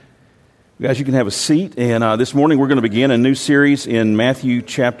Guys, you can have a seat, and this morning we're going to begin a new series in Matthew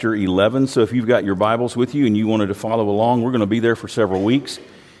chapter 11. So if you've got your Bibles with you and you wanted to follow along, we're going to be there for several weeks.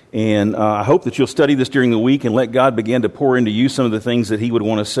 And I hope that you'll study this during the week and let God begin to pour into you some of the things that He would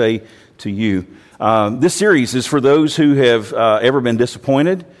want to say to you. This series is for those who have ever been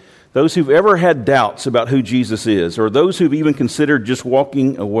disappointed, those who've ever had doubts about who Jesus is, or those who've even considered just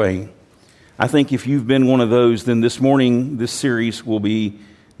walking away. I think if you've been one of those, then this morning this series will be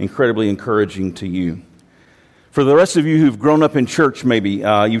incredibly encouraging to you. For the rest of you who've grown up in church, maybe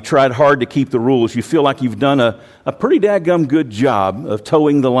you've tried hard to keep the rules. You feel like you've done a pretty dadgum good job of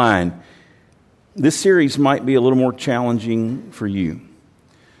towing the line. This series might be a little more challenging for you.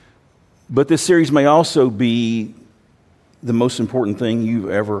 But this series may also be the most important thing you've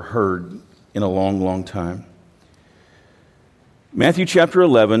ever heard in a long, long time. Matthew chapter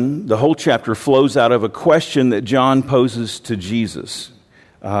 11, the whole chapter flows out of a question that John poses to Jesus.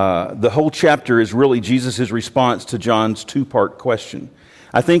 The whole chapter is really Jesus' response to John's two-part question.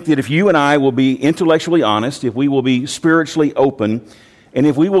 I think that if you and I will be intellectually honest, if we will be spiritually open, and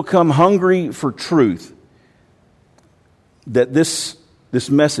if we will come hungry for truth, that this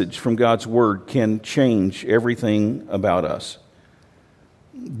message from God's Word can change everything about us.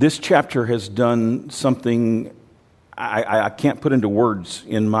 This chapter has done something I can't put into words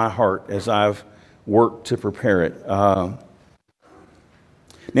in my heart as I've worked to prepare it.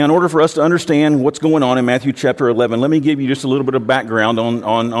 Now, in order for us to understand what's going on in Matthew chapter 11, let me give you just a little bit of background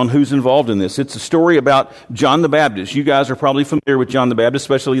on who's involved in this. It's a story about John the Baptist. You guys are probably familiar with John the Baptist,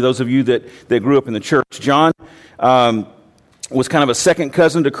 especially those of you that grew up in the church. John was kind of a second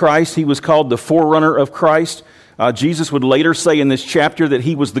cousin to Christ. He was called the forerunner of Christ. Jesus would later say in this chapter that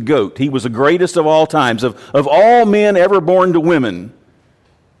he was the GOAT. He was the greatest of all times. Of all men ever born to women,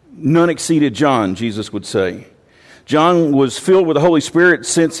 none exceeded John, Jesus would say. John was filled with the Holy Spirit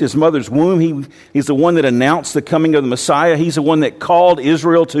since his mother's womb. He's the one that announced the coming of the Messiah. He's the one that called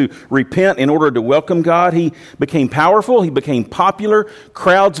Israel to repent in order to welcome God. He became powerful. He became popular.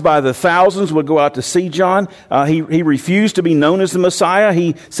 Crowds by the thousands would go out to see John. He refused to be known as the Messiah.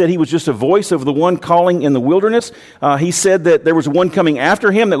 He said he was just a voice of the one calling in the wilderness. He said that there was one coming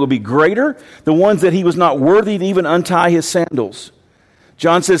after him that would be greater, the ones that he was not worthy to even untie his sandals.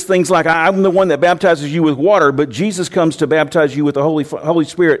 John says things like, I'm the one that baptizes you with water, but Jesus comes to baptize you with the Holy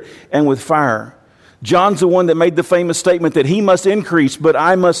Spirit and with fire. John's the one that made the famous statement that he must increase, but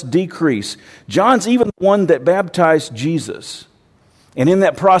I must decrease. John's even the one that baptized Jesus. And in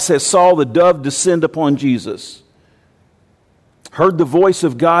that process saw the dove descend upon Jesus. Heard the voice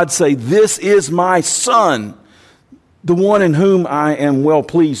of God say, "This is my Son, the one in whom I am well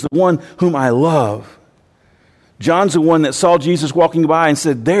pleased, the one whom I love." John's the one that saw Jesus walking by and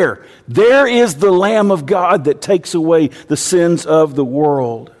said, there is the Lamb of God that takes away the sins of the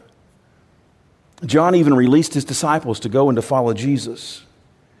world. John even released his disciples to go and to follow Jesus.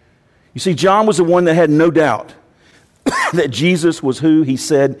 You see, John was the one that had no doubt that Jesus was who he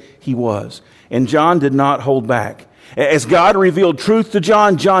said he was. And John did not hold back. As God revealed truth to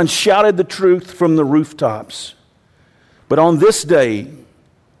John, John shouted the truth from the rooftops. But on this day,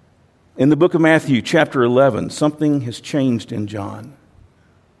 in the book of Matthew, chapter 11, something has changed in John.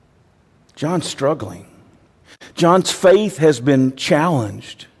 John's struggling. John's faith has been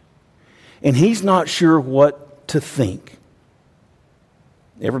challenged, and he's not sure what to think.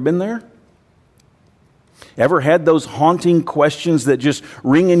 Ever been there? Ever had those haunting questions that just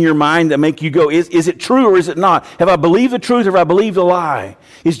ring in your mind that make you go, is it true or is it not? Have I believed the truth or have I believed the lie?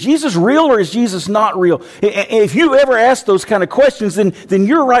 Is Jesus real or is Jesus not real? If you ever ask those kind of questions, then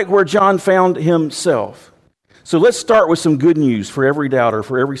you're right where John found himself. So let's start with some good news for every doubter,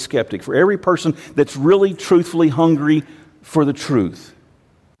 for every skeptic, for every person that's really truthfully hungry for the truth.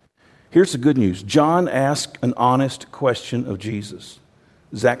 Here's the good news. John asked an honest question of Jesus.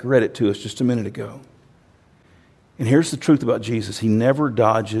 Zach read it to us just a minute ago. And here's the truth about Jesus. He never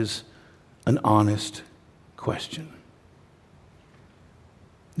dodges an honest question.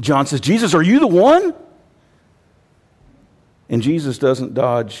 John says, Jesus, are you the one? And Jesus doesn't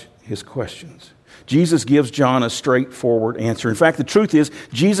dodge his questions. Jesus gives John a straightforward answer. In fact, the truth is,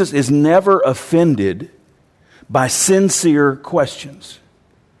 Jesus is never offended by sincere questions.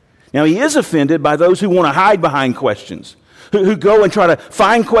 Now, he is offended by those who want to hide behind questions, who go and try to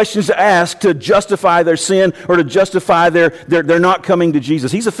find questions to ask to justify their sin or to justify their not coming to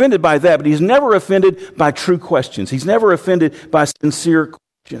Jesus. He's offended by that, but he's never offended by true questions. He's never offended by sincere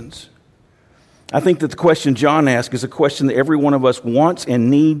questions. I think that the question John asked is a question that every one of us wants and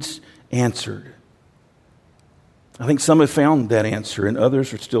needs answered. I think some have found that answer and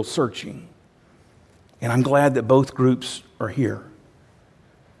others are still searching. And I'm glad that both groups are here.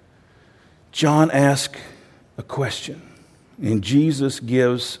 John asks a question, and Jesus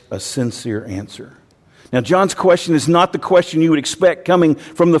gives a sincere answer. Now, John's question is not the question you would expect coming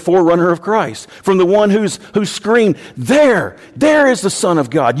from the forerunner of Christ, from the one who's screamed, there is the Son of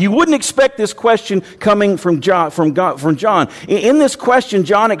God. You wouldn't expect this question coming from John. In this question,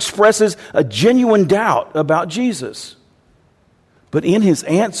 John expresses a genuine doubt about Jesus. But in his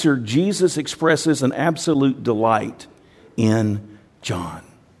answer, Jesus expresses an absolute delight in John.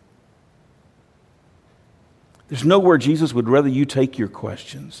 There's nowhere Jesus would rather you take your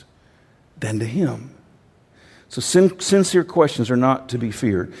questions than to him. So sincere questions are not to be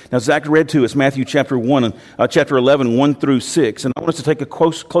feared. Now, Zach read to us Matthew chapter 11, 1 through 6. And I want us to take a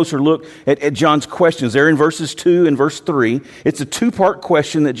closer look at John's questions. There in verses 2 and verse 3. It's a two-part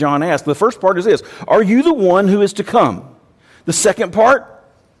question that John asked. The first part is this: are you the one who is to come? The second part,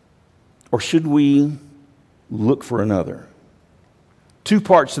 or should we look for another? Two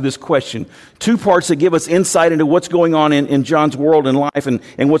parts to this question. Two parts that give us insight into what's going on in John's world and life and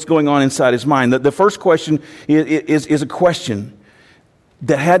what's going on inside his mind. The first question is a question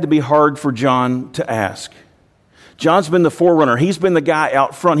that had to be hard for John to ask. John's been the forerunner. He's been the guy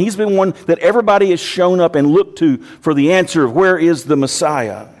out front. He's been one that everybody has shown up and looked to for the answer of where is the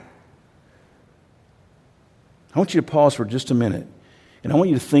Messiah. I want you to pause for just a minute, and I want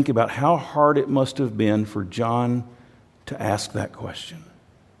you to think about how hard it must have been for John to ask that question,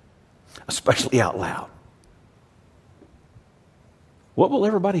 especially out loud. What will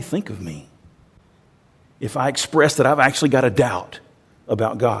everybody think of me if I express that I've actually got a doubt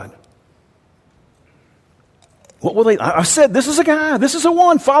about God? What will they? I said, this is a guy, this is a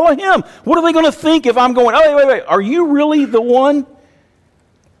one, follow him. What are they going to think if I'm going, oh, wait, are you really the one?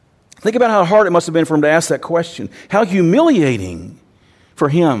 Think about how hard it must have been for him to ask that question. How humiliating for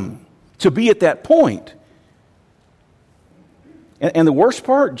him to be at that point. And the worst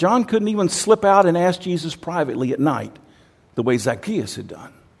part, John couldn't even slip out and ask Jesus privately at night, the way Zacchaeus had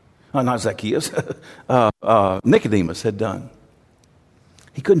done. Not Zacchaeus, Nicodemus had done.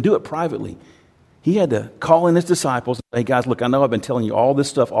 He couldn't do it privately. He had to call in his disciples and say, hey guys, look, I know I've been telling you all this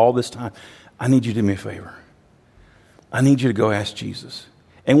stuff all this time. I need you to do me a favor. I need you to go ask Jesus.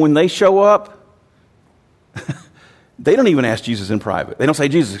 And when they show up, they don't even ask Jesus in private. They don't say,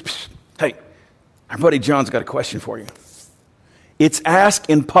 Jesus, hey, our buddy John's got a question for you. It's asked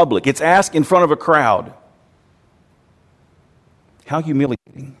in public. It's asked in front of a crowd. How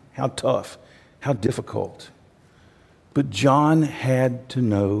humiliating, how tough, how difficult. But John had to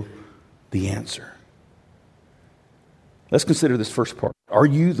know the answer. Let's consider this first part. Are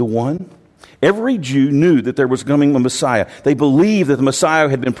you the one? Every Jew knew that there was coming a Messiah. They believed that the Messiah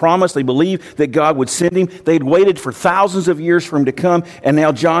had been promised. They believed that God would send him. They had waited for thousands of years for him to come, and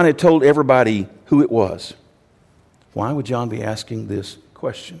now John had told everybody who it was. Why would John be asking this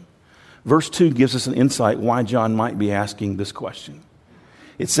question? Verse 2 gives us an insight why John might be asking this question.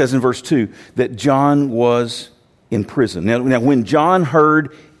 It says in verse 2 that John was in prison. Now when John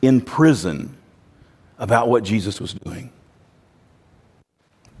heard in prison about what Jesus was doing,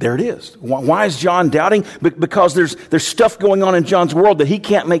 there it is. Why is John doubting? Because there's stuff going on in John's world that he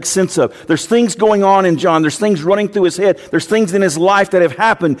can't make sense of. There's things going on in John. There's things running through his head. There's things in his life that have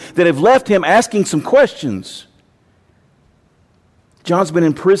happened that have left him asking some questions. John's been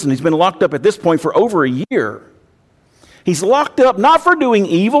in prison. He's been locked up at this point for over a year. He's locked up not for doing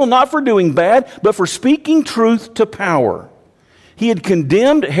evil, not for doing bad, but for speaking truth to power. He had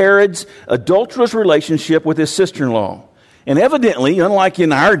condemned Herod's adulterous relationship with his sister-in-law. And evidently, unlike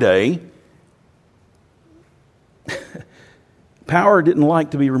in our day, power didn't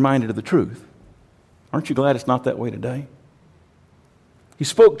like to be reminded of the truth. Aren't you glad it's not that way today? He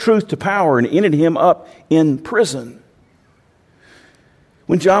spoke truth to power and ended him up in prison.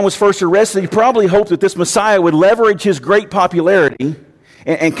 When John was first arrested, he probably hoped that this Messiah would leverage his great popularity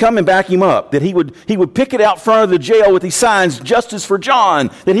and come and back him up. That he would picket out front of the jail with these signs, justice for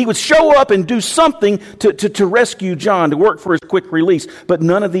John. That he would show up and do something to rescue John, to work for his quick release. But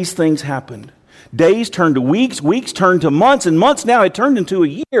none of these things happened. Days turned to weeks, weeks turned to months, and months now had turned into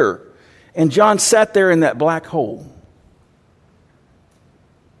a year. And John sat there in that black hole.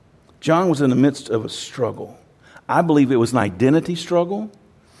 John was in the midst of a struggle. I believe it was an identity struggle,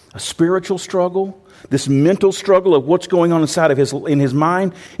 a spiritual struggle, this mental struggle of what's going on inside of his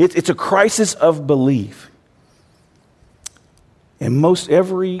mind. It's a crisis of belief. And most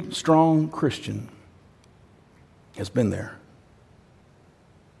every strong Christian has been there.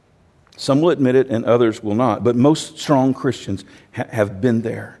 Some will admit it and others will not, but most strong Christians have been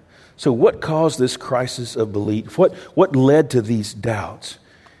there. So what caused this crisis of belief? What led to these doubts?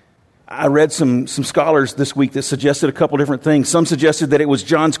 I read some scholars this week that suggested a couple different things. Some suggested that it was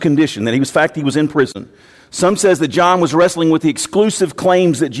John's condition, that he was in prison. Some says that John was wrestling with the exclusive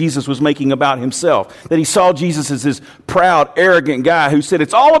claims that Jesus was making about himself, that he saw Jesus as this proud, arrogant guy who said,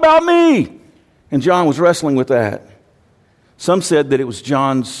 "It's all about me." And John was wrestling with that. Some said that it was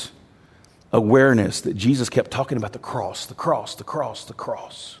John's awareness that Jesus kept talking about the cross, the cross, the cross, the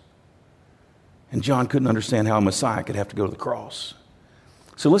cross. And John couldn't understand how a Messiah could have to go to the cross.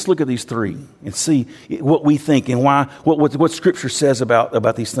 So let's look at these three and see what we think and why, what Scripture says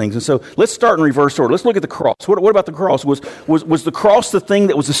about these things. And so let's start in reverse order. Let's look at the cross. What about the cross? Was the cross the thing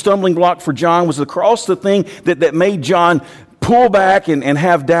that was the stumbling block for John? Was the cross the thing that made John pull back and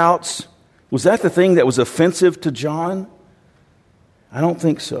have doubts? Was that the thing that was offensive to John? I don't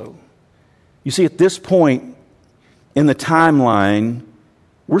think so. You see, at this point in the timeline,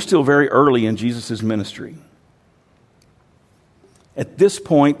 we're still very early in Jesus' ministry. At this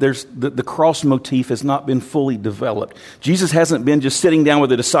point, the cross motif has not been fully developed. Jesus hasn't been just sitting down with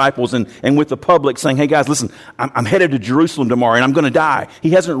the disciples and with the public saying, "Hey guys, listen, I'm headed to Jerusalem tomorrow and I'm going to die."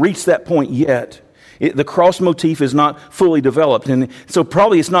 He hasn't reached that point yet. The cross motif is not fully developed. And so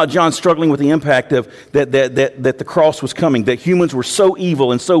probably it's not John struggling with the impact of that the cross was coming, that humans were so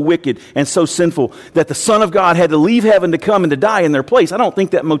evil and so wicked and so sinful that the Son of God had to leave heaven to come and to die in their place. I don't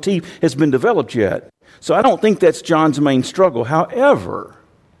think that motif has been developed yet. So I don't think that's John's main struggle. However,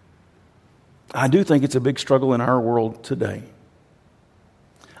 I do think it's a big struggle in our world today.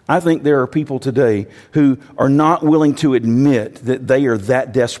 I think there are people today who are not willing to admit that they are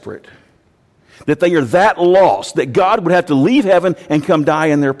that desperate, that they are that lost, that God would have to leave heaven and come die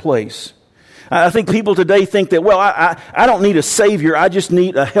in their place. I think people today think that, well, I don't need a savior, I just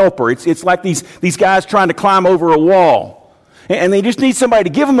need a helper. It's like these guys trying to climb over a wall. And they just need somebody to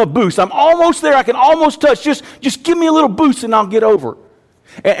give them a boost. I'm almost there. I can almost touch. Just give me a little boost and I'll get over.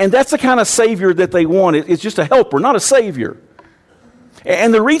 And that's the kind of savior that they want. It's just a helper, not a savior.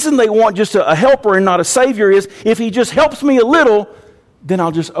 And the reason they want just a helper and not a savior is if he just helps me a little, then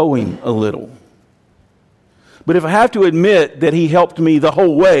I'll just owe him a little. But if I have to admit that he helped me the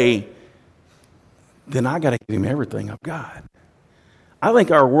whole way, then I got to give him everything I've got. I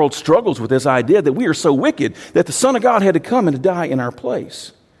think our world struggles with this idea that we are so wicked that the Son of God had to come and to die in our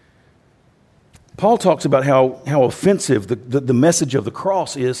place. Paul talks about how offensive the message of the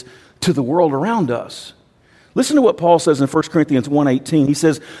cross is to the world around us. Listen to what Paul says in 1 Corinthians 1:18. He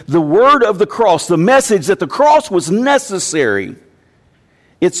says, "The word of the cross, the message that the cross was necessary,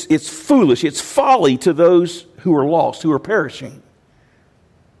 it's foolish, it's folly to those who are lost, who are perishing.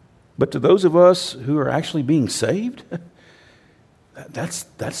 But to those of us who are actually being saved,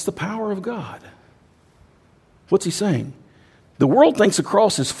 that's the power of God." What's he saying? The world thinks the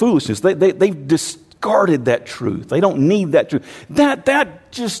cross is foolishness. They've discarded that truth. They don't need that truth.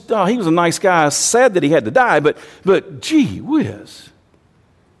 That just, he was a nice guy. Sad that he had to die, but gee whiz.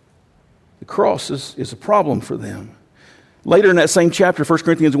 The cross is a problem for them. Later in that same chapter, 1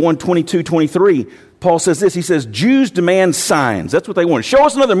 Corinthians 1, 22, 23, Paul says this. He says, "Jews demand signs." That's what they want. Show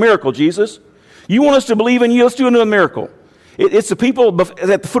us another miracle, Jesus. You want us to believe in you, let's do another miracle. It's the people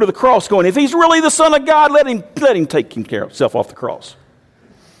at the foot of the cross going, if he's really the Son of God, let him take himself off the cross.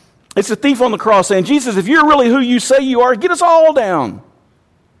 It's the thief on the cross saying, "Jesus, if you're really who you say you are, get us all down."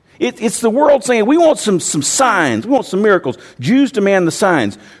 It's the world saying, we want some signs, we want some miracles. Jews demand the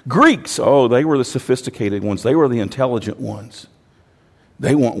signs. Greeks, they were the sophisticated ones. They were the intelligent ones.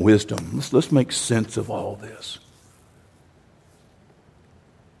 They want wisdom. Let's make sense of all this.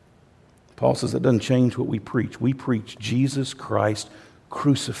 Paul says that doesn't change what we preach. We preach Jesus Christ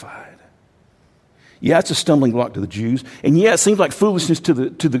crucified. Yeah, it's a stumbling block to the Jews. And yeah, it seems like foolishness to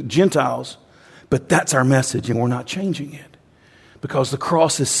the Gentiles. But that's our message, and we're not changing it. Because the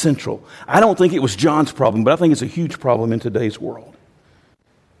cross is central. I don't think it was John's problem, but I think it's a huge problem in today's world.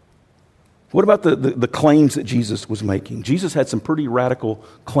 What about the claims that Jesus was making? Jesus had some pretty radical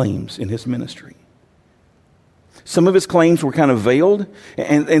claims in his ministry. Some of his claims were kind of veiled,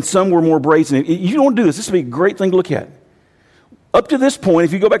 and some were more brazen. You don't do this. This would be a great thing to look at. Up to this point,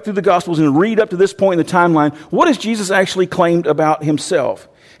 if you go back through the Gospels and read up to this point in the timeline, what has Jesus actually claimed about himself?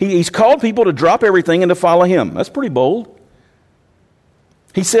 He's called people to drop everything and to follow him. That's pretty bold.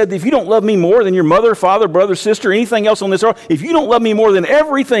 He said, if you don't love me more than your mother, father, brother, sister, anything else on this earth, if you don't love me more than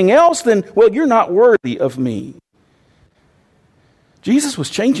everything else, then, well, you're not worthy of me. Jesus was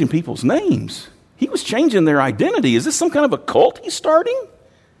changing people's names. He was changing their identity. Is this some kind of a cult he's starting?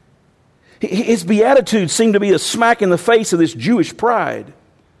 His beatitudes seem to be a smack in the face of this Jewish pride.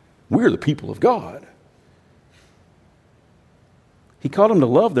 We're the people of God. He called them to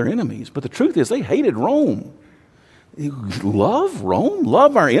love their enemies, but the truth is they hated Rome. Love Rome?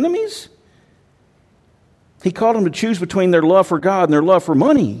 Love our enemies? He called them to choose between their love for God and their love for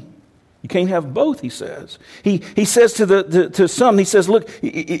money. You can't have both, he says. He says to some, he says, look,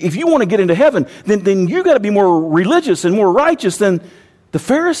 if you want to get into heaven, then you got to be more religious and more righteous than the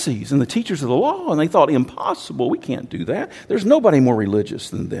Pharisees and the teachers of the law. And they thought, impossible, we can't do that. There's nobody more religious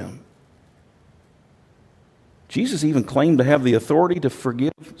than them. Jesus even claimed to have the authority to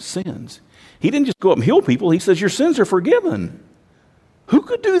forgive sins. He didn't just go up and heal people. He says, your sins are forgiven. Who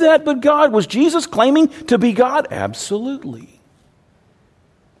could do that but God? Was Jesus claiming to be God? Absolutely.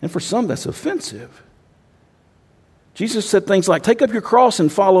 And for some, that's offensive. Jesus said things like, take up your cross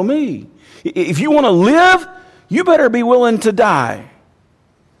and follow me. If you want to live, you better be willing to die.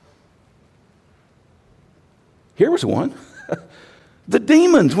 Here was one. The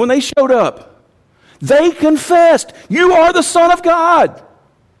demons, when they showed up, they confessed, you are the Son of God.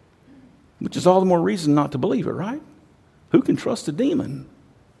 Which is all the more reason not to believe it, right? Who can trust a demon?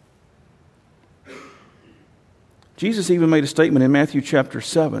 Jesus even made a statement in Matthew chapter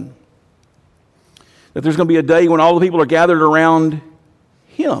 7 that there's going to be a day when all the people are gathered around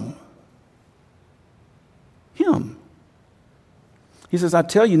Him. Him. He says, I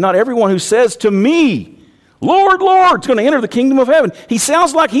tell you, not everyone who says to me, Lord, Lord, is going to enter the kingdom of heaven. He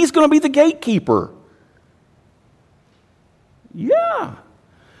sounds like he's going to be the gatekeeper. Yeah.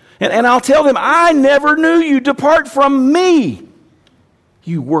 And I'll tell them, I never knew you. Depart from me,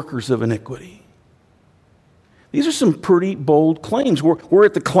 you workers of iniquity. These are some pretty bold claims. Were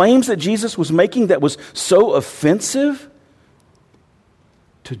it the claims that Jesus was making that was so offensive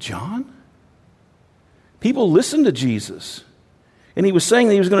to John? People listened to Jesus. And he was saying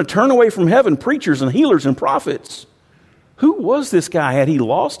that he was going to turn away from heaven preachers and healers and prophets. Who was this guy? Had he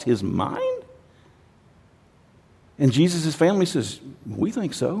lost his mind? And Jesus' family says, we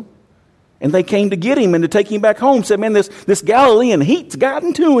think so. And they came to get him and to take him back home. Said, man, this Galilean heat's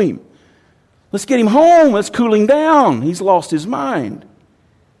gotten to him. Let's get him home. Let's cool him down. He's lost his mind.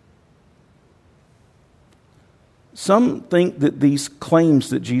 Some think that these claims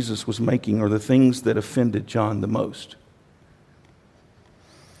that Jesus was making are the things that offended John the most.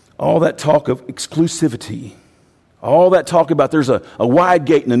 All that talk of exclusivity, all that talk about there's a wide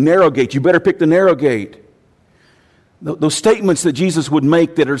gate and a narrow gate. You better pick the narrow gate. Those statements that Jesus would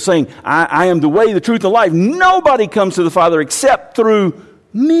make that are saying, I am the way, the truth, and the life. Nobody comes to the Father except through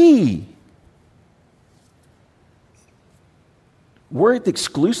me. Were it the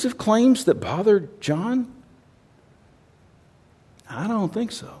exclusive claims that bothered John? I don't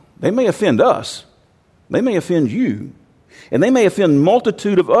think so. They may offend us. They may offend you. And they may offend a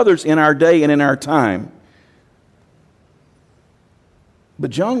multitude of others in our day and in our time.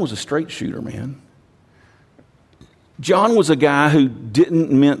 But John was a straight shooter, man. John was a guy who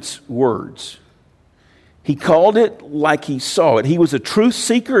didn't mince words. He called it like he saw it. He was a truth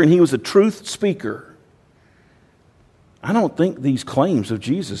seeker and he was a truth speaker. I don't think these claims of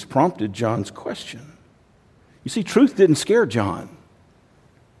Jesus prompted John's question. You see, truth didn't scare John.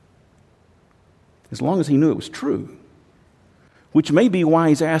 As long as he knew it was true. Which may be why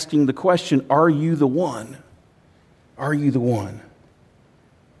he's asking the question, are you the one? Are you the one?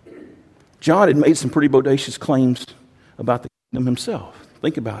 John had made some pretty bodacious claims about the kingdom himself.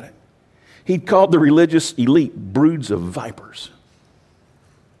 Think about it. He'd called the religious elite broods of vipers.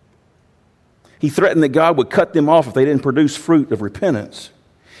 He threatened that God would cut them off if they didn't produce fruit of repentance.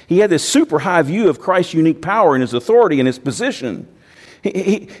 He had this super high view of Christ's unique power and his authority and his position.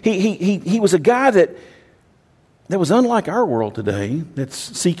 He was a guy that was unlike our world today, that's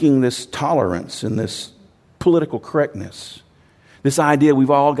seeking this tolerance and this political correctness. This idea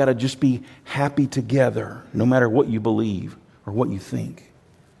we've all got to just be happy together, no matter what you believe or what you think.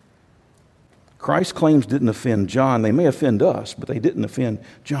 Christ's claims didn't offend John. They may offend us, but they didn't offend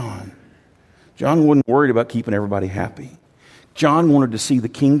John. John wasn't worried about keeping everybody happy. John wanted to see the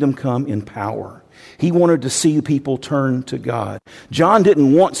kingdom come in power. He wanted to see people turn to God. John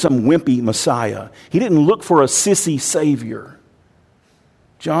didn't want some wimpy Messiah. He didn't look for a sissy Savior.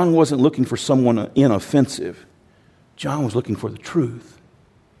 John wasn't looking for someone inoffensive. John was looking for the truth.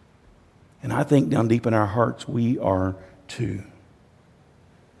 And I think down deep in our hearts, we are too.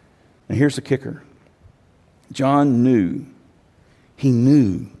 And here's the kicker. John knew. He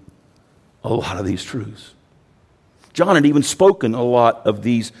knew a lot of these truths. John had even spoken a lot of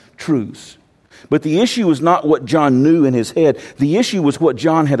these truths. But the issue was not what John knew in his head. The issue was what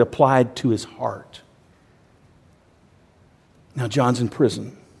John had applied to his heart. Now John's in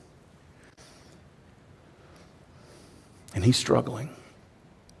prison. And he's struggling.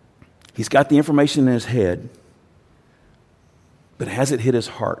 He's got the information in his head. But has it hit his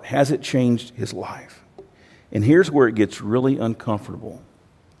heart? Has it changed his life? And here's where it gets really uncomfortable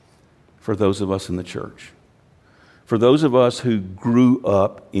for those of us in the church. For those of us who grew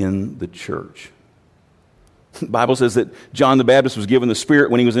up in the church. The Bible says that John the Baptist was given the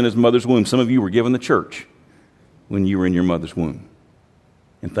Spirit when he was in his mother's womb. Some of you were given the church when you were in your mother's womb.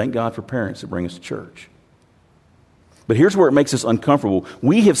 And thank God for parents that bring us to church. But here's where it makes us uncomfortable.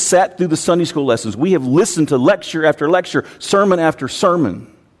 We have sat through the Sunday school lessons. We have listened to lecture after lecture, sermon after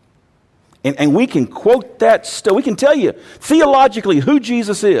sermon. And we can quote that stuff. We can tell you theologically who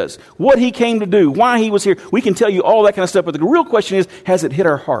Jesus is, what he came to do, why he was here. We can tell you all that kind of stuff. But the real question is, has it hit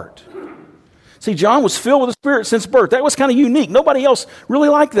our heart? See, John was filled with the Spirit since birth. That was kind of unique. Nobody else really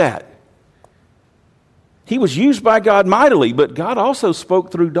liked that. He was used by God mightily, but God also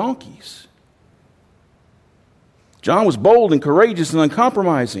spoke through donkeys. John was bold and courageous and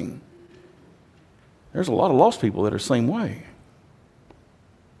uncompromising. There's a lot of lost people that are the same way.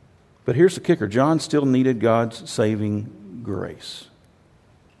 But here's the kicker. John still needed God's saving grace.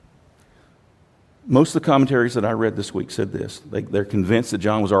 Most of the commentaries that I read this week said this. They're convinced that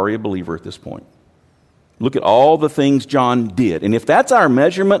John was already a believer at this point. Look at all the things John did. And if that's our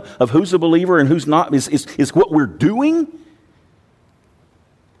measurement of who's a believer and who's not, is what we're doing,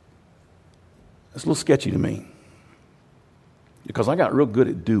 that's a little sketchy to me. Because I got real good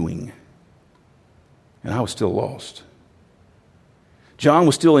at doing. And I was still lost. John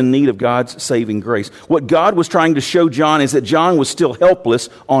was still in need of God's saving grace. What God was trying to show John is that John was still helpless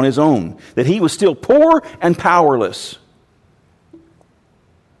on his own. That he was still poor and powerless.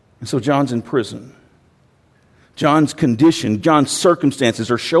 And so John's in prison. John's condition, John's circumstances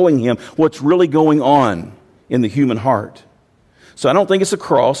are showing him what's really going on in the human heart. So I don't think it's a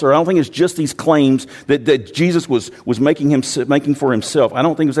cross, or I don't think it's just these claims that Jesus was making for himself. I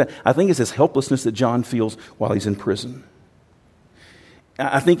don't think it's that. I think it's this helplessness that John feels while he's in prison.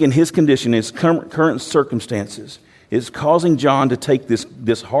 I think in his condition, his current circumstances, is causing John to take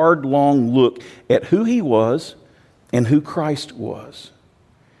this hard, long look at who he was and who Christ was.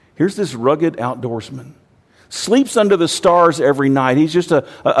 Here's this rugged outdoorsman. Sleeps under the stars every night. He's just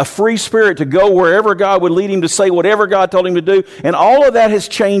a free spirit to go wherever God would lead him, to say whatever God told him to do. And all of that has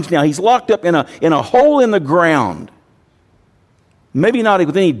changed now. He's locked up in a hole in the ground. Maybe not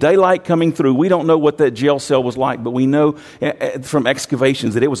with any daylight coming through. We don't know what that jail cell was like, but we know from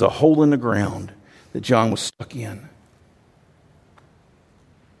excavations that it was a hole in the ground that John was stuck in.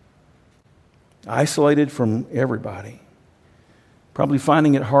 Isolated from everybody. Probably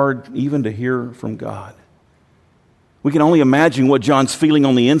finding it hard even to hear from God. We can only imagine what John's feeling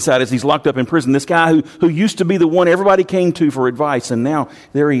on the inside as he's locked up in prison. This guy who used to be the one everybody came to for advice, and now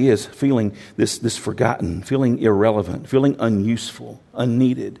there he is, feeling this forgotten, feeling irrelevant, feeling unuseful,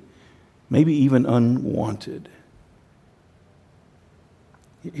 unneeded, maybe even unwanted.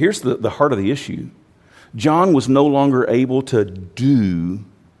 Here's the heart of the issue. John was no longer able to do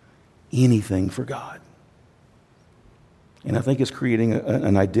anything for God. And I think it's creating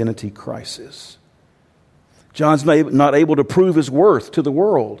an identity crisis. John's not able to prove his worth to the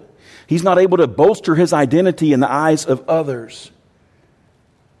world. He's not able to bolster his identity in the eyes of others.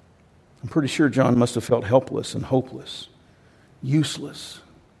 I'm pretty sure John must have felt helpless and hopeless, useless,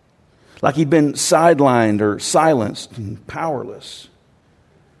 like he'd been sidelined or silenced and powerless.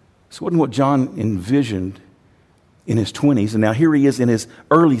 This wasn't what John envisioned in his 20s, and now here he is in his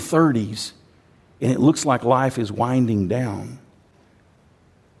early 30s, and it looks like life is winding down.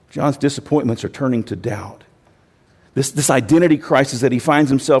 John's disappointments are turning to doubt. This identity crisis that he finds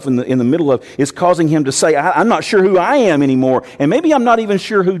himself in the middle of is causing him to say, I'm not sure who I am anymore, and maybe I'm not even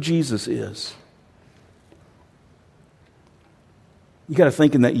sure who Jesus is. You got to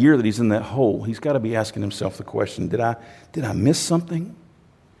think in that year that he's in that hole, he's got to be asking himself the question, did I miss something?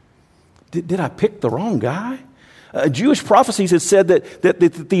 Did I pick the wrong guy? Jewish prophecies had said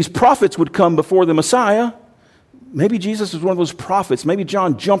that these prophets would come before the Messiah. Maybe Jesus was one of those prophets. Maybe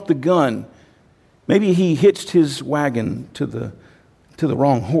John jumped the gun. Maybe he hitched his wagon to the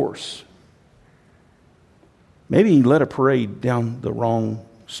wrong horse. Maybe he led a parade down the wrong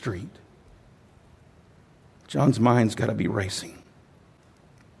street. John's mind's got to be racing.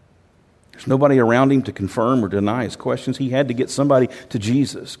 There's nobody around him to confirm or deny his questions. He had to get somebody to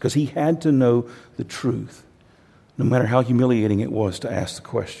Jesus because he had to know the truth, no matter how humiliating it was to ask the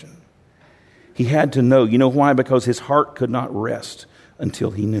question. He had to know. You know why? Because his heart could not rest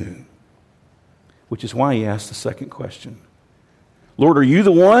until he knew. Which is why he asked the second question. Lord, are you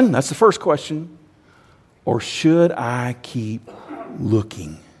the one? That's the first question. Or should I keep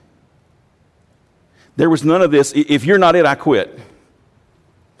looking? There was none of this, if you're not it, I quit.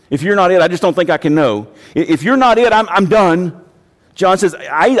 If you're not it, I just don't think I can know. If you're not it, I'm done. John says,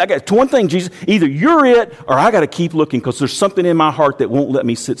 I got one thing, Jesus. Either you're it or I got to keep looking because there's something in my heart that won't let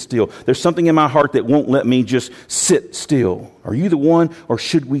me sit still. There's something in my heart that won't let me just sit still. Are you the one or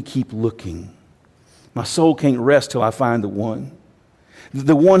should we keep looking? My soul can't rest till I find the one.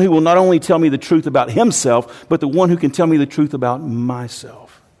 The one who will not only tell me the truth about himself, but the one who can tell me the truth about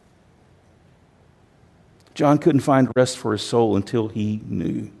myself. John couldn't find rest for his soul until he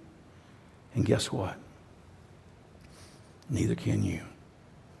knew. And guess what? Neither can you.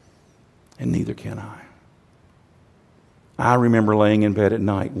 And neither can I. I remember laying in bed at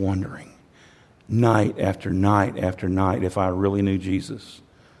night wondering, night after night after night, if I really knew Jesus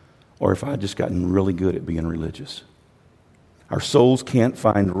or if I'd just gotten really good at being religious. Our souls can't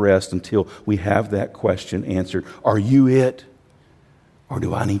find rest until we have that question answered. Are you it? Or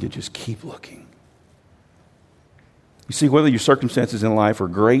do I need to just keep looking? You see, whether your circumstances in life are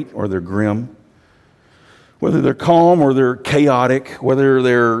great or they're grim, whether they're calm or they're chaotic, whether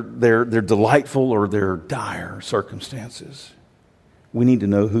they're delightful or they're dire circumstances, we need to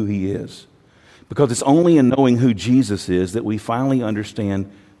know who He is. Because it's only in knowing who Jesus is that we finally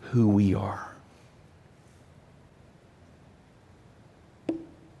understand who we are.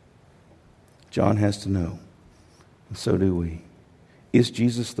 John has to know, and so do we. Is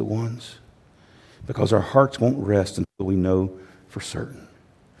Jesus the ones? Because our hearts won't rest until we know for certain.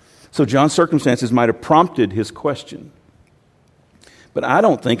 So John's circumstances might have prompted his question. But I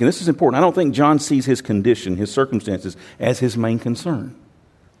don't think, and this is important, I don't think John sees his condition, his circumstances, as his main concern.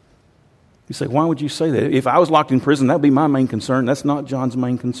 You say, why would you say that? If I was locked in prison, that would be my main concern. That's not John's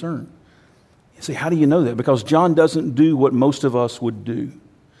main concern. You say, how do you know that? Because John doesn't do what most of us would do.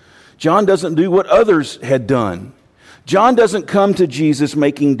 John doesn't do what others had done. John doesn't come to Jesus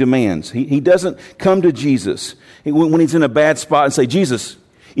making demands. He doesn't come to Jesus when he's in a bad spot and say, Jesus,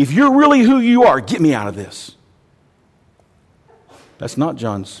 if you're really who you are, get me out of this. That's not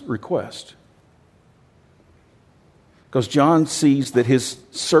John's request. Because John sees that his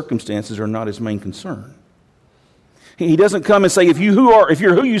circumstances are not his main concern. He doesn't come and say, if you're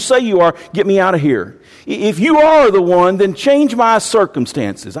who you say you are, get me out of here. If you are the one, then change my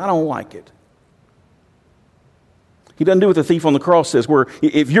circumstances. I don't like it. He doesn't do what the thief on the cross says, where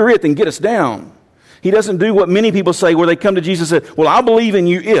if you're it, then get us down. He doesn't do what many people say, where they come to Jesus and say, well, I'll believe in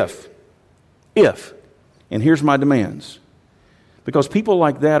you if, and here's my demands. Because people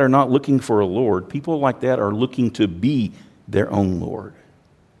like that are not looking for a Lord. People like that are looking to be their own Lord.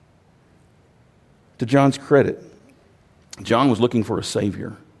 To John's credit, John was looking for a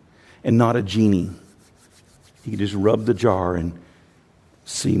Savior and not a genie. He could just rub the jar and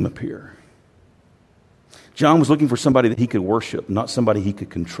see him appear. John was looking for somebody that he could worship, not somebody he could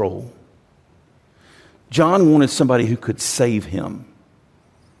control. John wanted somebody who could save him,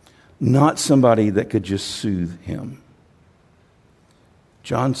 not somebody that could just soothe him.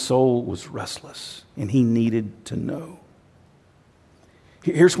 John's soul was restless, and he needed to know.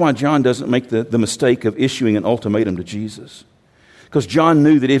 Here's why John doesn't make the mistake of issuing an ultimatum to Jesus. Because John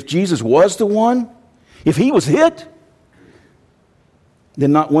knew that if Jesus was the one, if he was it,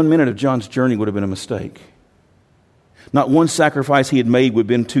 then not 1 minute of John's journey would have been a mistake. Not one sacrifice he had made would have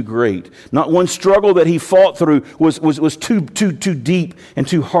been too great. Not one struggle that he fought through was too deep and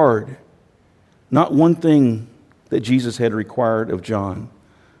too hard. Not one thing that Jesus had required of John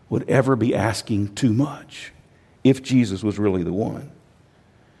would ever be asking too much if Jesus was really the one.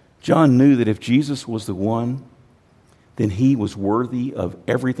 John knew that if Jesus was the one, then he was worthy of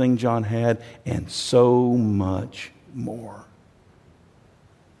everything John had and so much more.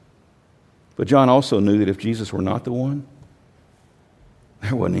 But John also knew that if Jesus were not the one,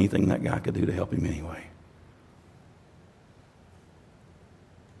 there wasn't anything that guy could do to help him anyway.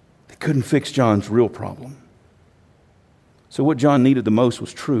 They couldn't fix John's real problem. So what John needed the most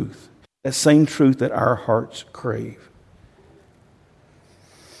was truth. That same truth that our hearts crave.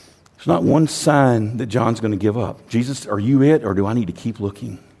 There's not one sign that John's going to give up. Jesus, are you it, or do I need to keep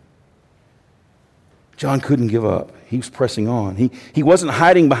looking? John couldn't give up. He was pressing on. He wasn't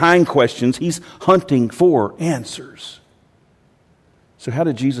hiding behind questions. He's hunting for answers. So how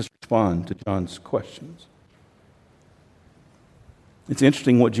did Jesus respond to John's questions? It's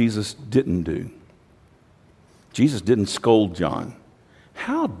interesting what Jesus didn't do. Jesus didn't scold John.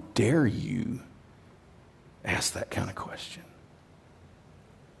 How dare you ask that kind of question?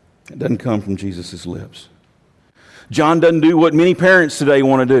 It doesn't come from Jesus' lips. John doesn't do what many parents today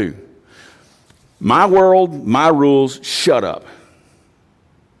want to do. My world, my rules, shut up.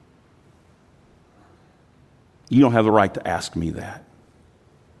 You don't have the right to ask me that.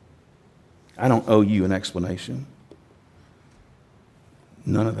 I don't owe you an explanation.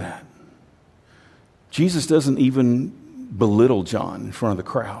 None of that. Jesus doesn't even belittle John in front of the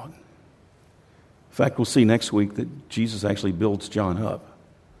crowd. In fact, we'll see next week that Jesus actually builds John up.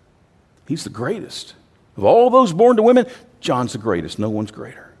 He's the greatest. Of all those born to women, John's the greatest. No one's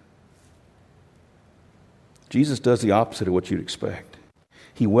greater. Jesus does the opposite of what you'd expect.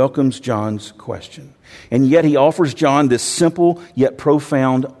 He welcomes John's question. And yet he offers John this simple yet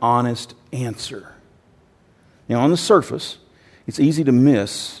profound, honest answer. Now, on the surface, it's easy to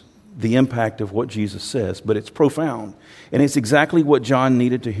miss the impact of what Jesus says, but it's profound. And it's exactly what John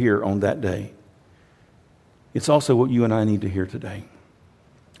needed to hear on that day. It's also what you and I need to hear today.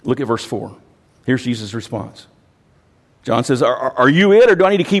 Look at verse 4. Here's Jesus' response. John says, are you it, or do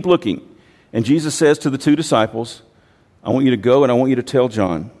I need to keep looking? And Jesus says to the two disciples, I want you to go and I want you to tell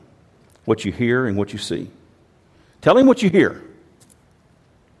John what you hear and what you see. Tell him what you hear.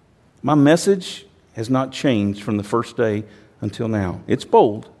 My message has not changed from the first day until now. It's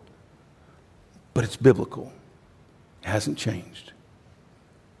bold, but it's biblical. It hasn't changed.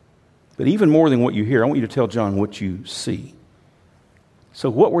 But even more than what you hear, I want you to tell John what you see. So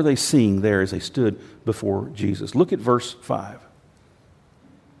what were they seeing there as they stood before Jesus? Look at verse 5.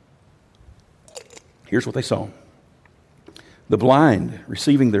 Here's what they saw. The blind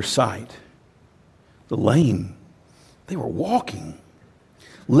receiving their sight. The lame, they were walking.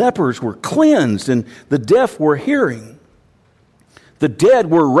 Lepers were cleansed, and the deaf were hearing. The dead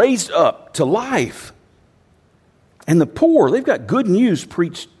were raised up to life. And the poor, they've got good news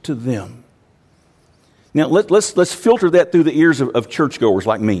preached to them. Now, let's filter that through the ears of churchgoers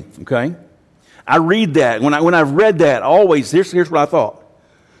like me, okay? I read that. When I've read that, always, here's what I thought.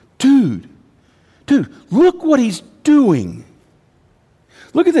 Dude, look what he's doing.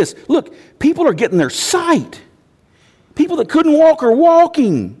 Look at this. Look, people are getting their sight. People that couldn't walk are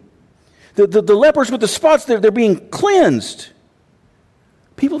walking. The lepers with the spots, they're being cleansed.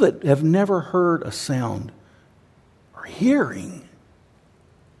 People that have never heard a sound are hearing.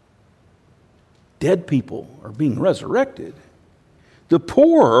 Dead people are being resurrected. The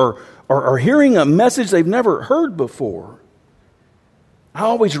poor are hearing a message they've never heard before. I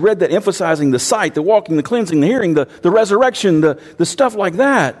always read that emphasizing the sight, the walking, the cleansing, the hearing, the resurrection, the stuff like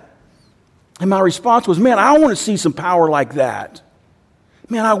that. And my response was, man, I want to see some power like that.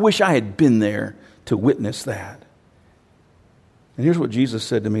 Man, I wish I had been there to witness that. And here's what Jesus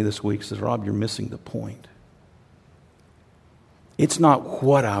said to me this week. He says, Rob, you're missing the point. It's not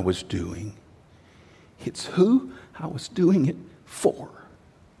what I was doing. It's who I was doing it for.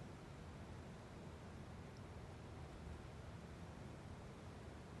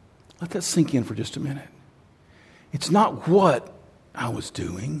 Let that sink in for just a minute. It's not what I was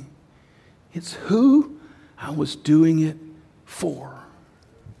doing. It's who I was doing it for.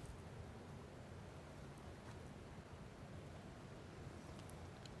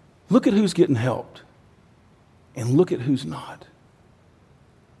 Look at who's getting helped and look at who's not.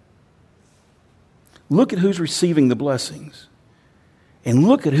 Look at who's receiving the blessings and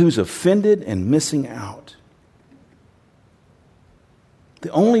look at who's offended and missing out.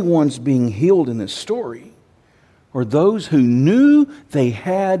 The only ones being healed in this story are those who knew they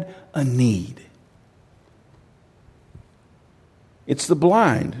had a need. It's the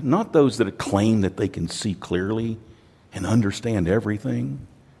blind, not those that claim that they can see clearly and understand everything.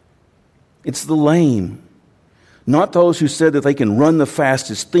 It's the lame, not those who said that they can run the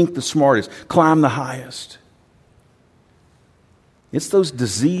fastest, think the smartest, climb the highest. It's those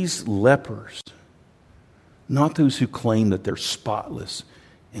diseased lepers, not those who claim that they're spotless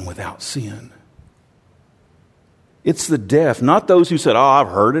and without sin. It's the deaf, not those who said, I've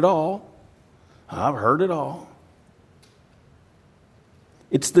heard it all. I've heard it all.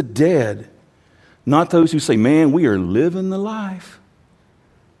 It's the dead, not those who say, man, we are living the life.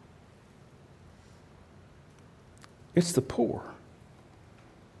 It's the poor,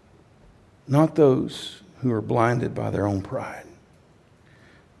 not those who are blinded by their own pride.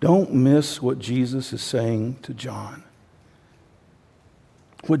 Don't miss what Jesus is saying to John.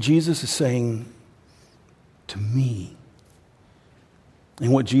 What Jesus is saying to me.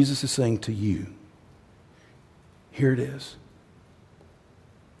 And what Jesus is saying to you. Here it is.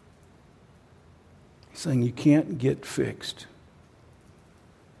 He's saying you can't get fixed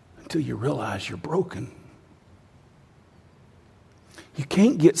until you realize you're broken. You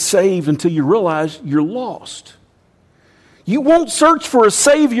can't get saved until you realize you're lost. You won't search for a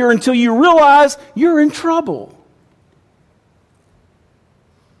Savior until you realize you're in trouble.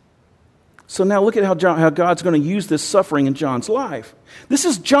 So now look at how God's going to use this suffering in John's life. This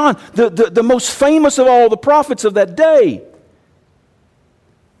is John, the most famous of all the prophets of that day.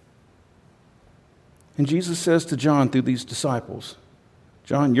 And Jesus says to John through these disciples,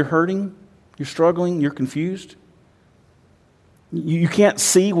 John, you're hurting, you're struggling, you're confused. You can't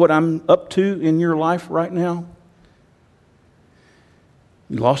see what I'm up to in your life right now?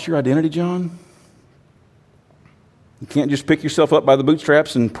 You lost your identity, John? You can't just pick yourself up by the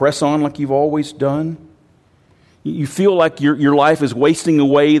bootstraps and press on like you've always done? You feel like your life is wasting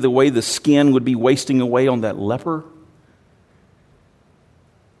away the way the skin would be wasting away on that leper?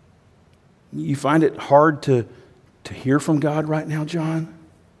 You find it hard to hear from God right now, John?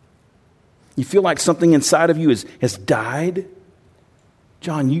 You feel like something inside of you has died?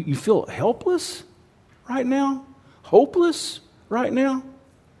 John, you feel helpless right now? Hopeless right now?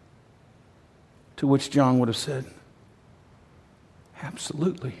 To which John would have said,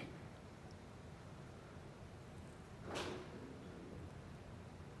 absolutely.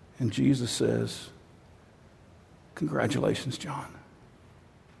 And Jesus says, congratulations, John.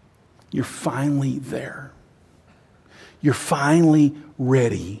 You're finally there. You're finally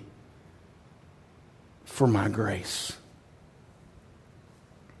ready for my grace.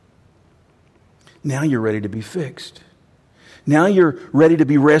 Now you're ready to be fixed. Now you're ready to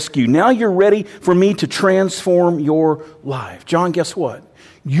be rescued. Now you're ready for me to transform your life. John, guess what?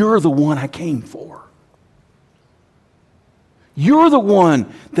 You're the one I came for. You're the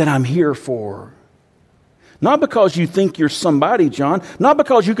one that I'm here for. Not because you think you're somebody, John. Not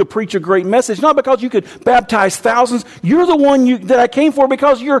because you could preach a great message. Not because you could baptize thousands. You're the one that I came for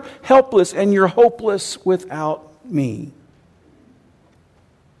because you're helpless and you're hopeless without me.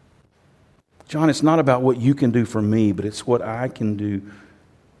 John, it's not about what you can do for me, but it's what I can do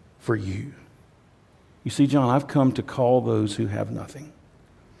for you. You see, John, I've come to call those who have nothing.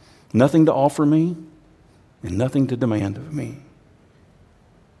 Nothing to offer me and nothing to demand of me.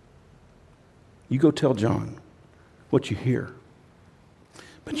 You go tell John what you hear.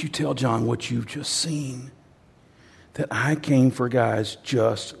 But you tell John what you've just seen. That I came for guys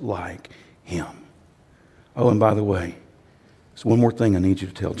just like him. Oh, and by the way, there's one more thing I need you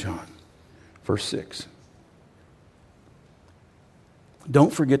to tell John. Verse 6.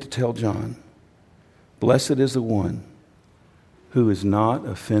 Don't forget to tell John, blessed is the one who is not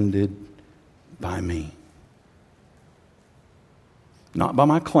offended by me. Not by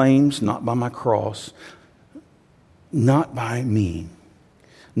my claims, not by my cross, not by me,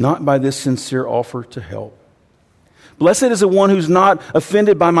 not by this sincere offer to help. Blessed is the one who's not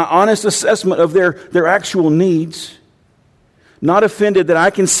offended by my honest assessment of their actual needs, not offended that I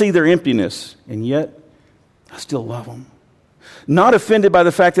can see their emptiness, and yet I still love them. Not offended by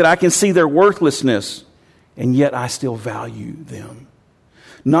the fact that I can see their worthlessness, and yet I still value them.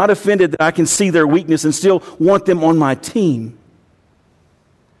 Not offended that I can see their weakness and still want them on my team.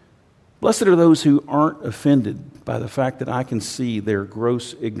 Blessed are those who aren't offended by the fact that I can see their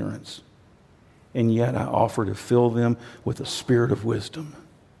gross ignorance, and yet I offer to fill them with a spirit of wisdom.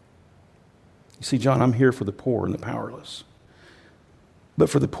 You see, John, I'm here for the poor and the powerless. But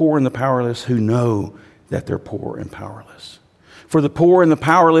for the poor and the powerless who know that they're poor and powerless. For the poor and the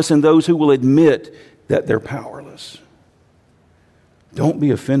powerless and those who will admit that they're powerless. Don't be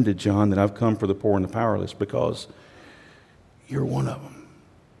offended, John, that I've come for the poor and the powerless, because you're one of them.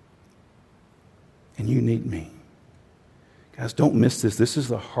 And you need me. Guys, don't miss this. This is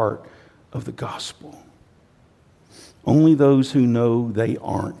the heart of the gospel. Only those who know they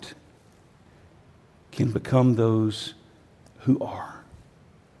aren't can become those who are.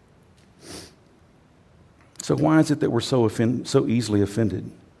 So why is it that we're so easily offended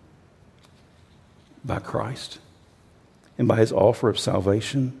by Christ and by his offer of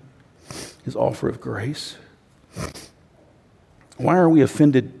salvation, his offer of grace? Why are we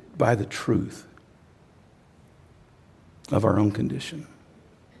offended by the truth of our own condition?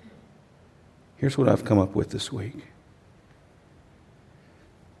 Here's what I've come up with this week.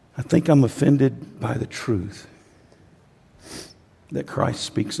 I think I'm offended by the truth that Christ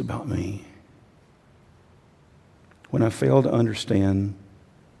speaks about me when I fail to understand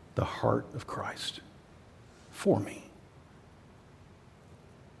the heart of Christ for me.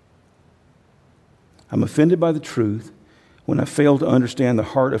 I'm offended by the truth when I fail to understand the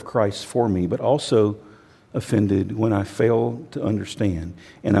heart of Christ for me, but also offended when I fail to understand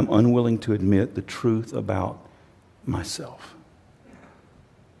and I'm unwilling to admit the truth about myself.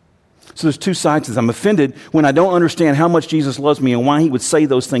 So there's two sides to this. I'm offended when I don't understand how much Jesus loves me and why he would say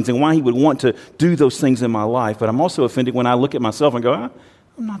those things and why he would want to do those things in my life. But I'm also offended when I look at myself and go, I'm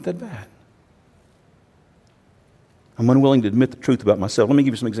not that bad. I'm unwilling to admit the truth about myself. Let me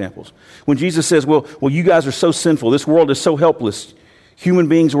give you some examples. When Jesus says, well, you guys are so sinful. This world is so helpless. Human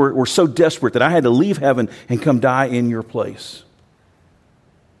beings were so desperate that I had to leave heaven and come die in your place.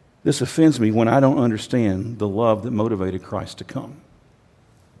 This offends me when I don't understand the love that motivated Christ to come.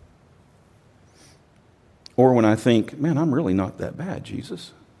 Or when I think, man, I'm really not that bad,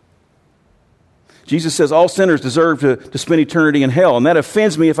 Jesus. Jesus says all sinners deserve to spend eternity in hell, and that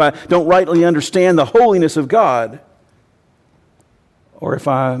offends me if I don't rightly understand the holiness of God, or if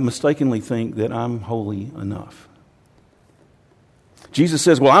I mistakenly think that I'm holy enough. Jesus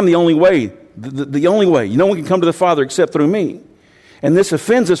says, well, I'm the only way, the only way. No one can come to the Father except through me. And this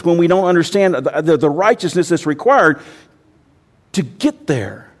offends us when we don't understand the righteousness that's required to get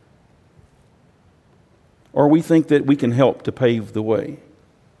there. Or we think that we can help to pave the way.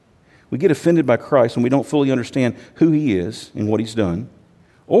 We get offended by Christ when we don't fully understand who He is and what He's done.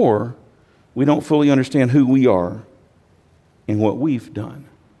 Or we don't fully understand who we are and what we've done.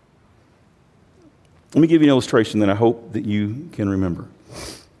 Let me give you an illustration that I hope that you can remember.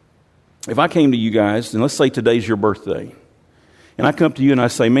 If I came to you guys, and let's say today's your birthday, and I come to you and I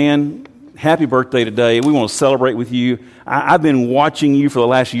say, man, happy birthday today. We want to celebrate with you. I've been watching you for the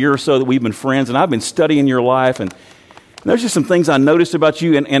last year or so that we've been friends, and I've been studying your life, and there's just some things I noticed about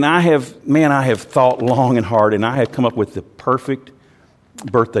you, and I have thought long and hard, and I have come up with the perfect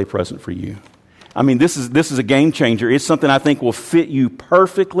birthday present for you. I mean, this is a game changer. It's something I think will fit you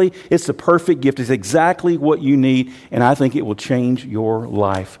perfectly. It's the perfect gift. It's exactly what you need, and I think it will change your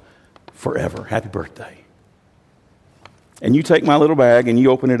life forever. Happy birthday. And you take my little bag and you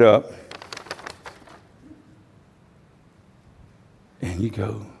open it up, and you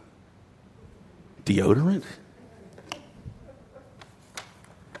go, deodorant?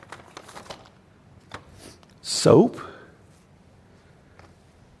 Soap?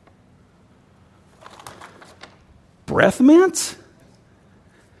 Breath mints?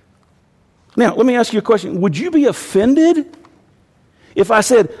 Now, let me ask you a question. Would you be offended if I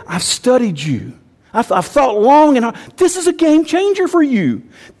said, I've studied you, I've thought long and hard. This is a game changer for you.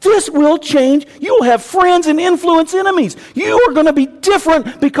 This will change. You'll have friends and influence enemies. You are going to be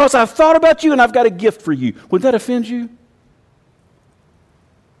different because I've thought about you and I've got a gift for you. Would that offend you?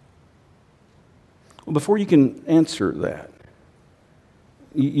 Well, before you can answer that,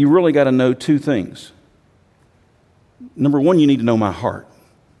 you really got to know two things. Number one, you need to know my heart.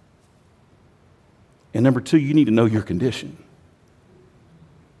 And number two, you need to know your condition.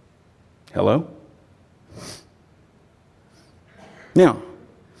 Hello? Now,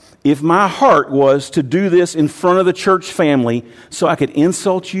 if my heart was to do this in front of the church family so I could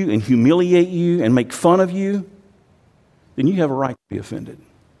insult you and humiliate you and make fun of you, then you have a right to be offended.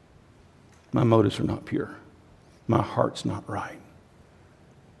 My motives are not pure. My heart's not right.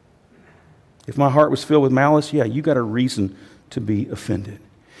 If my heart was filled with malice, yeah, you got a reason to be offended.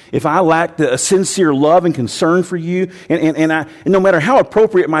 If I lacked a sincere love and concern for you, and no matter how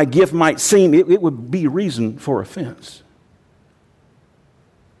appropriate my gift might seem, it would be reason for offense.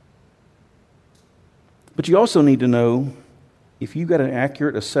 But you also need to know if you've got an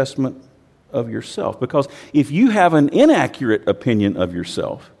accurate assessment of yourself. Because if you have an inaccurate opinion of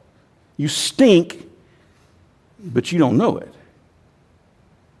yourself, you stink, but you don't know it,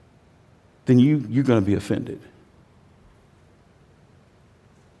 then you're going to be offended.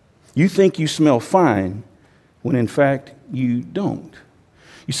 You think you smell fine when in fact you don't.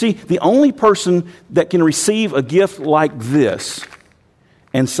 You see, the only person that can receive a gift like this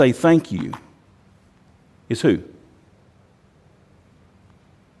and say thank you is who?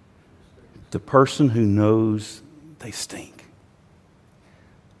 The person who knows they stink,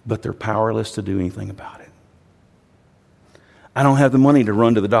 but they're powerless to do anything about it. I don't have the money to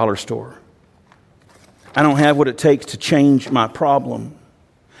run to the dollar store. I don't have what it takes to change my problem.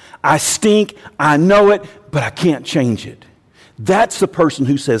 I stink, I know it, but I can't change it. That's the person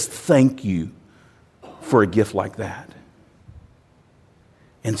who says thank you for a gift like that.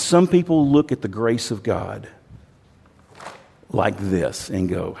 And some people look at the grace of God like this and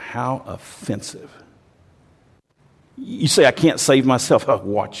go, how offensive. You say, I can't save myself. Oh,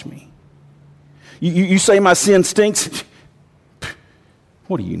 watch me. You say my sin stinks.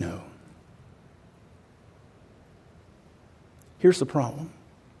 What do you know? Here's the problem.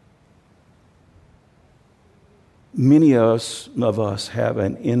 Many of us have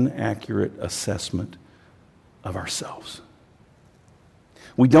an inaccurate assessment of ourselves.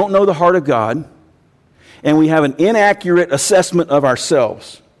 We don't know the heart of God, and we have an inaccurate assessment of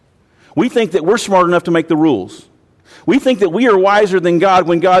ourselves. We think that we're smart enough to make the rules. We think that we are wiser than God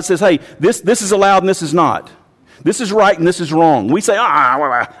when God says, hey, this is allowed and this is not. This is right and this is wrong. We say,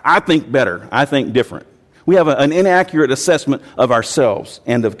 I think better. I think different. We have an inaccurate assessment of ourselves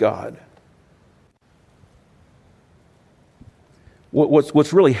and of God.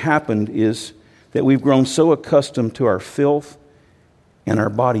 What's really happened is that we've grown so accustomed to our filth and our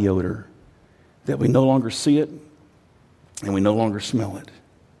body odor that we no longer see it and we no longer smell it.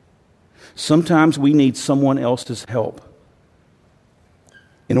 Sometimes we need someone else's help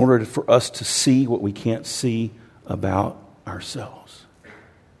in order for us to see what we can't see about ourselves.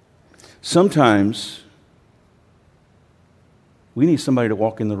 Sometimes we need somebody to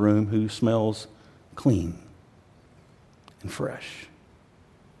walk in the room who smells clean and fresh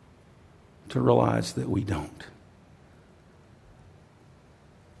to realize that we don't.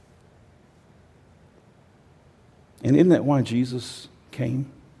 And isn't that why Jesus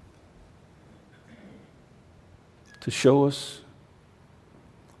came? To show us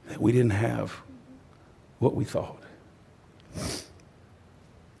that we didn't have what we thought.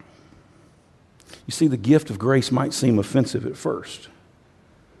 You see, the gift of grace might seem offensive at first,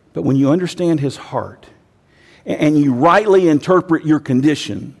 but when you understand his heart and you rightly interpret your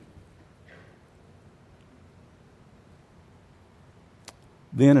condition,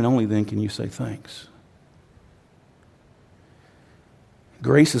 then and only then can you say thanks.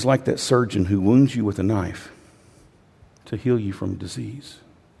 Grace is like that surgeon who wounds you with a knife to heal you from disease.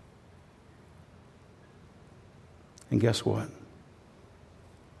 And guess what?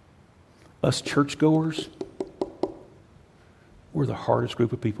 Us churchgoers, we're the hardest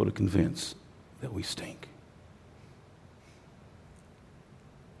group of people to convince that we stink.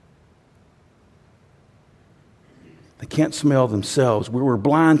 They can't smell themselves. We're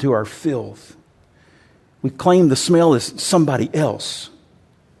blind to our filth. We claim the smell is somebody else.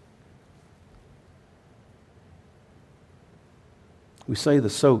 We say the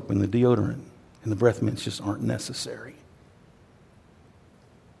soap and the deodorant and the breath mints just aren't necessary.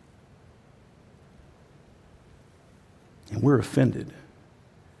 And we're offended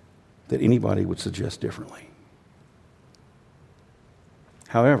that anybody would suggest differently.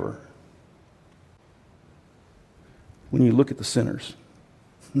 However, when you look at the sinners,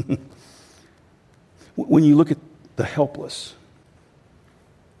 when you look at the helpless,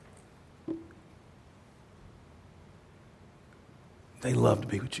 they love to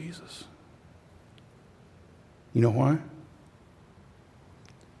be with Jesus. You know why?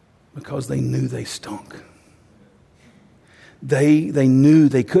 Because they knew they stunk. They knew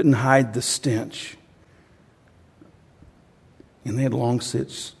they couldn't hide the stench. And they had long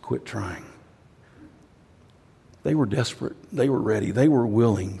since quit trying. They were desperate. They were ready. They were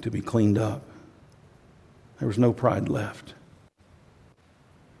willing to be cleaned up. There was no pride left.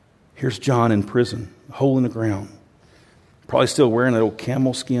 Here's John in prison, a hole in the ground. Probably still wearing that old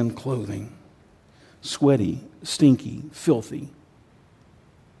camel skin clothing. Sweaty, stinky, filthy.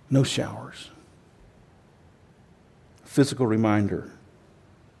 No showers. A physical reminder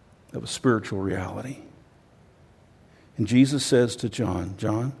of a spiritual reality. And Jesus says to John,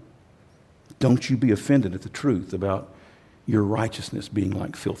 John, don't you be offended at the truth about your righteousness being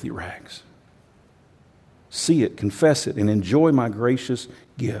like filthy rags. See it, confess it, and enjoy my gracious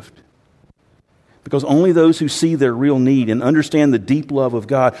gift. Because only those who see their real need and understand the deep love of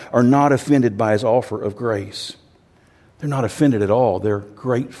God are not offended by his offer of grace. They're not offended at all. They're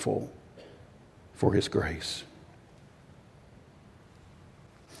grateful for his grace.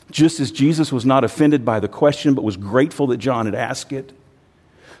 Just as Jesus was not offended by the question but was grateful that John had asked it,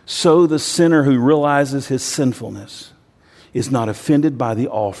 so the sinner who realizes his sinfulness is not offended by the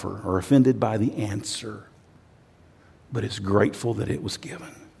offer or offended by the answer, but is grateful that it was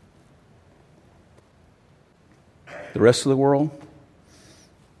given. The rest of the world,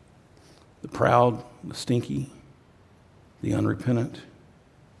 the proud, the stinky, the unrepentant,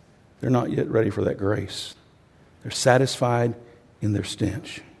 they're not yet ready for that grace. They're satisfied in their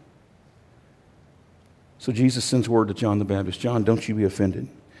stench. So Jesus sends word to John the Baptist, John, don't you be offended.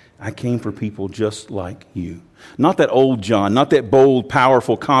 I came for people just like you. Not that old John, not that bold,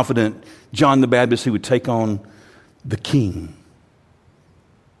 powerful, confident John the Baptist who would take on the king.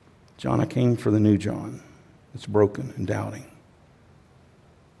 John, I came for the new John. It's broken and doubting,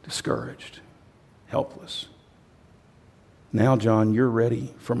 discouraged, helpless. Now, John, you're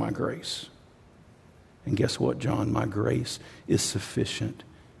ready for my grace. And guess what, John? My grace is sufficient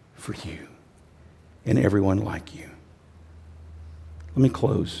for you and everyone like you. Let me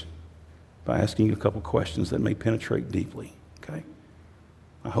close by asking you a couple questions that may penetrate deeply, okay?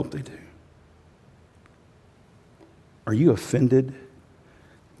 I hope they do. Are you offended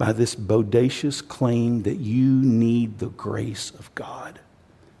by this bodacious claim that you need the grace of God?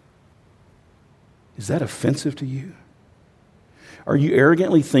 Is that offensive to you? Are you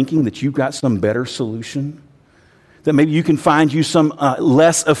arrogantly thinking that you've got some better solution? That maybe you can find you some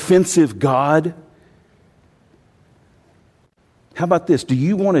less offensive God? How about this? Do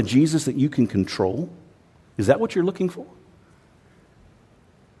you want a Jesus that you can control? Is that what you're looking for?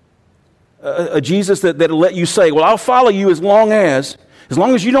 A Jesus that'll let you say, well, I'll follow you as long as as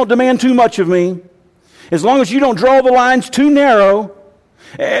long as you don't demand too much of me, as long as you don't draw the lines too narrow,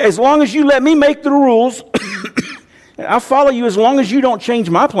 as long as you let me make the rules, I'll follow you as long as you don't change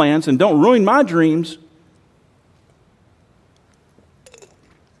my plans and don't ruin my dreams.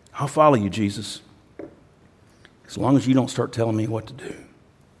 I'll follow you, Jesus, as long as you don't start telling me what to do.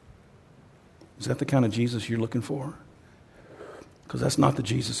 Is that the kind of Jesus you're looking for? Because that's not the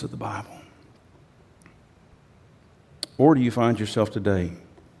Jesus of the Bible. Or do you find yourself today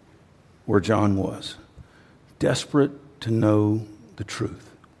where John was, desperate to know the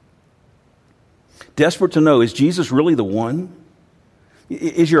truth? Desperate to know, is Jesus really the one?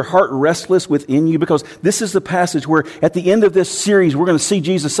 Is your heart restless within you? Because this is the passage where at the end of this series, we're going to see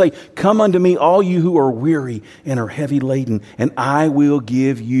Jesus say, "Come unto me, all you who are weary and are heavy laden, and I will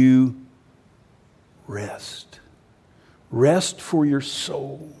give you rest." Rest for your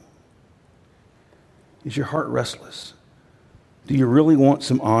soul. Is your heart restless? Do you really want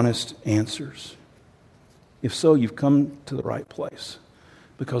some honest answers? If so, you've come to the right place,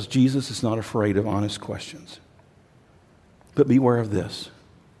 because Jesus is not afraid of honest questions. But beware of this.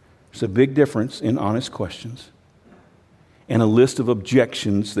 There's a big difference in honest questions and a list of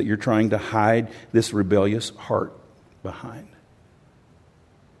objections that you're trying to hide this rebellious heart behind.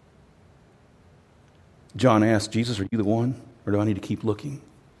 John asked, "Jesus, are you the one, or do I need to keep looking?"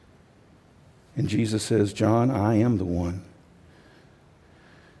 And Jesus says, "John, I am the one.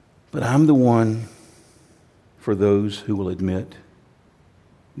 But I'm the one for those who will admit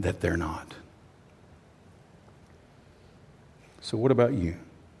that they're not." So what about you?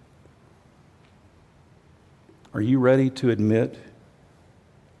 Are you ready to admit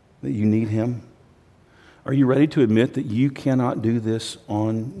that you need Him? Are you ready to admit that you cannot do this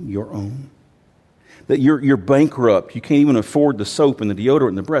on your own? That you're bankrupt. You can't even afford the soap and the deodorant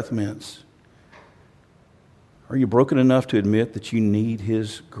and the breath mints. Are you broken enough to admit that you need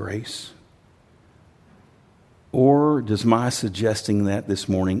His grace? Or does my suggesting that this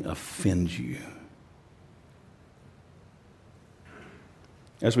morning offend you?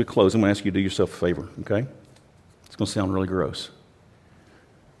 As we close, I'm going to ask you to do yourself a favor, okay? It's going to sound really gross.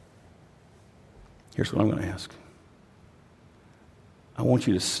 Here's what I'm going to ask. I want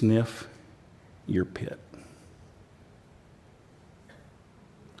you to sniff your pit.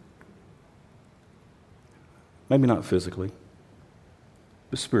 Maybe not physically,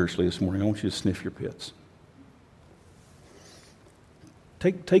 but spiritually this morning. I want you to sniff your pits.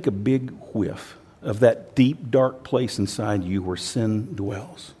 Take a big whiff of that deep, dark place inside you where sin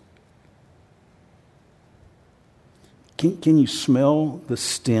dwells. Can you smell the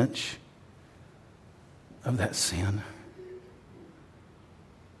stench of that sin?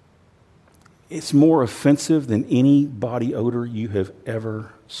 It's more offensive than any body odor you have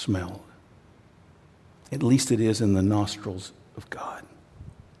ever smelled. At least it is in the nostrils of God.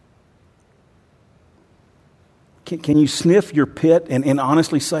 Can you sniff your pit and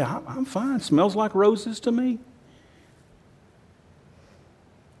honestly say, "I'm fine, it smells like roses to me.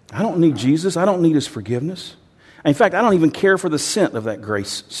 I don't need Jesus. I don't need His forgiveness. In fact, I don't even care for the scent of that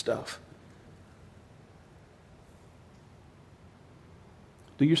grace stuff."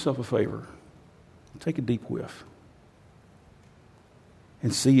 Do yourself a favor. Take a deep whiff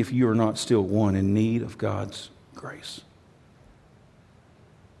and see if you are not still one in need of God's grace.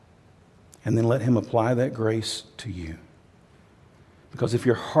 And then let Him apply that grace to you. Because if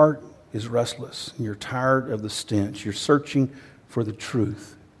your heart is restless and you're tired of the stench, you're searching for the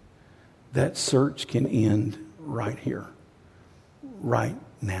truth, that search can end right here, right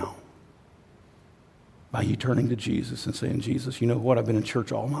now, by you turning to Jesus and saying, "Jesus, you know what? I've been in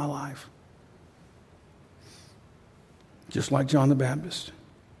church all my life. Just like John the Baptist.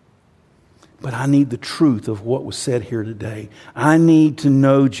 But I need the truth of what was said here today. I need to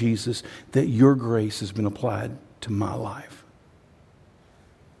know, Jesus, that your grace has been applied to my life.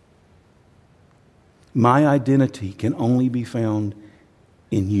 My identity can only be found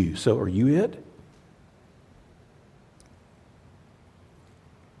in you." So are you it?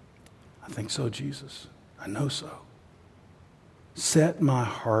 I think so, Jesus. I know so. Set my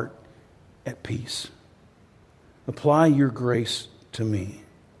heart at peace. Apply your grace to me.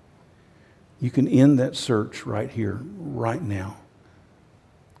 You can end that search right here, right now,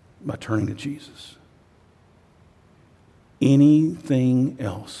 by turning to Jesus. Anything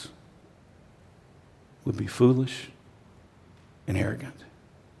else would be foolish and arrogant.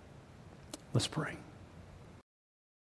 Let's pray.